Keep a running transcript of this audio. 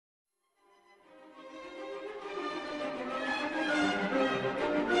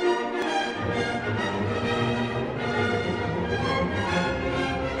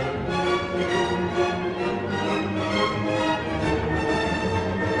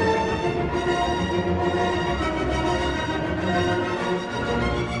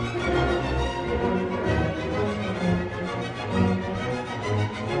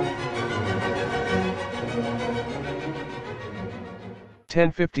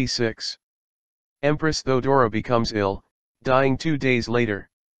1056. Empress Theodora becomes ill, dying 2 days later.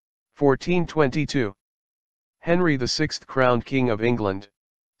 1422. Henry VI crowned King of England.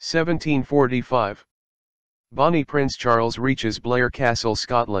 1745. Bonnie Prince Charles reaches Blair Castle,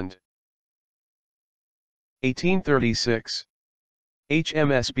 Scotland. 1836.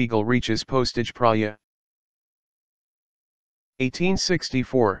 HMS Beagle reaches Postage Praia.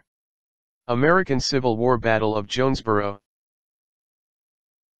 1864. American Civil War Battle of Jonesboro.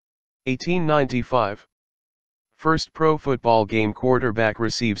 1895. First pro football game quarterback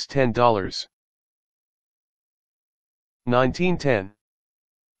receives $10. 1910.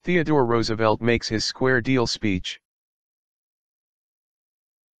 Theodore Roosevelt makes his Square Deal speech.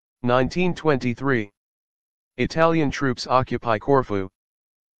 1923. Italian troops occupy Corfu.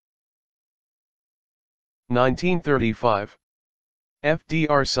 1935.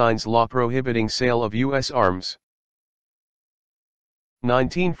 FDR signs law prohibiting sale of U.S. arms.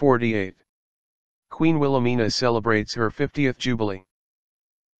 1948. Queen Wilhelmina celebrates her 50th Jubilee.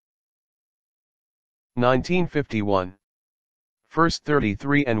 1951. First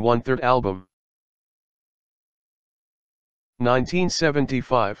 33 1/3 album.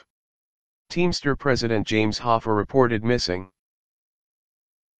 1975. Teamster President James Hoffa reported missing.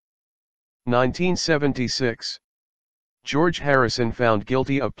 1976. George Harrison found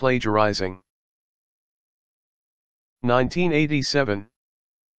guilty of plagiarizing. 1987.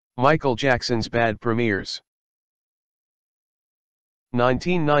 Michael Jackson's Bad premieres.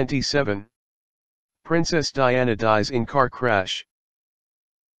 1997. Princess Diana dies in car crash.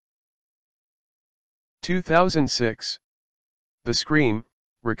 2006. The Scream,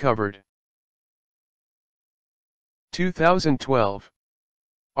 recovered. 2012.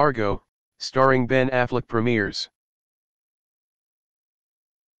 Argo, starring Ben Affleck premieres.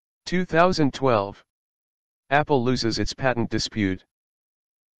 2012. Apple loses its patent dispute.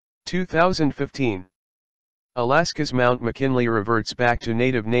 2015. Alaska's Mount McKinley reverts back to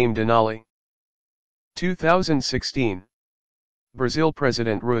native name Denali. 2016. Brazil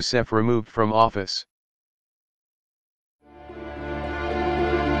President Rousseff removed from office.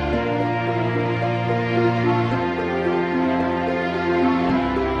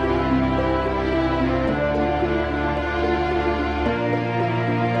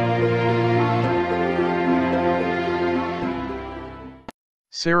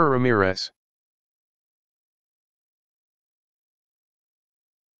 Sarah Ramirez.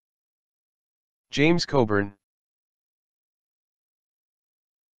 James Coburn.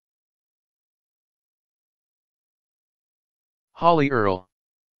 Holly Earl.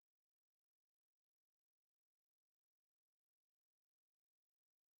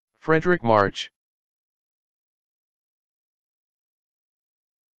 Frederick March.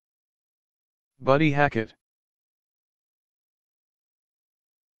 Buddy Hackett.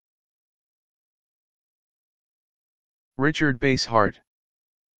 Richard Basehart.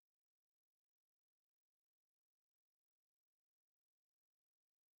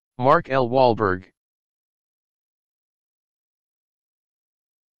 Mark L. Wahlberg.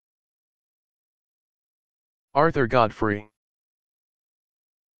 Arthur Godfrey.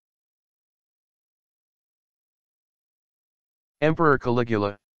 Emperor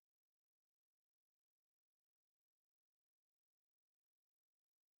Caligula.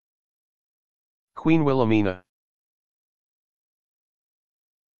 Queen Wilhelmina.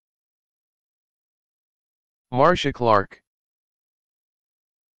 Marcia Clark.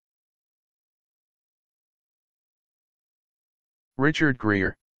 Richard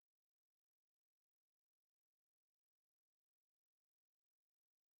Greer.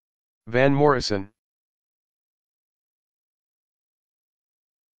 Van Morrison.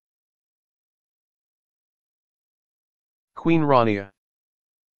 Queen Rania.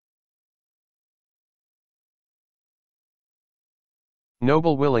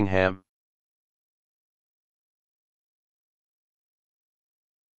 Noble Willingham.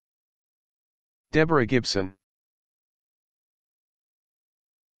 Deborah Gibson.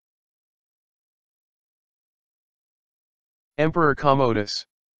 Emperor Commodus.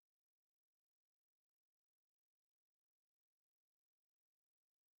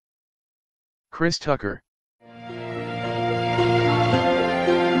 Chris Tucker.